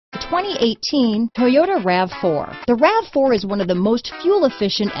2018 Toyota RAV4. The RAV4 is one of the most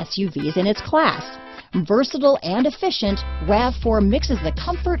fuel-efficient SUVs in its class. Versatile and efficient, RAV4 mixes the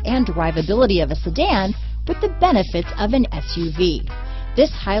comfort and drivability of a sedan with the benefits of an SUV.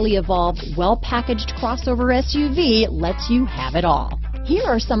 This highly evolved, well-packaged crossover SUV lets you have it all. Here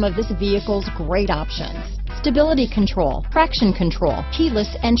are some of this vehicle's great options: stability control, traction control, keyless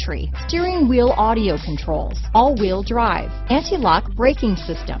entry, steering wheel audio controls, all-wheel drive, anti-lock braking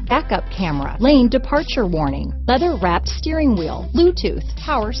system, backup camera, lane departure warning, leather-wrapped steering wheel, Bluetooth,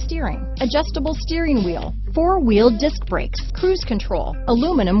 power steering, adjustable steering wheel, four-wheel disc brakes, cruise control,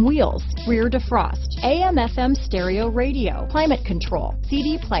 aluminum wheels, rear defrost, AM/FM stereo radio, climate control,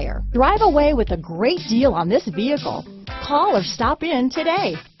 CD player. Drive away with a great deal on this vehicle. Call or stop in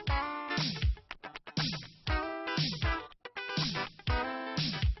today.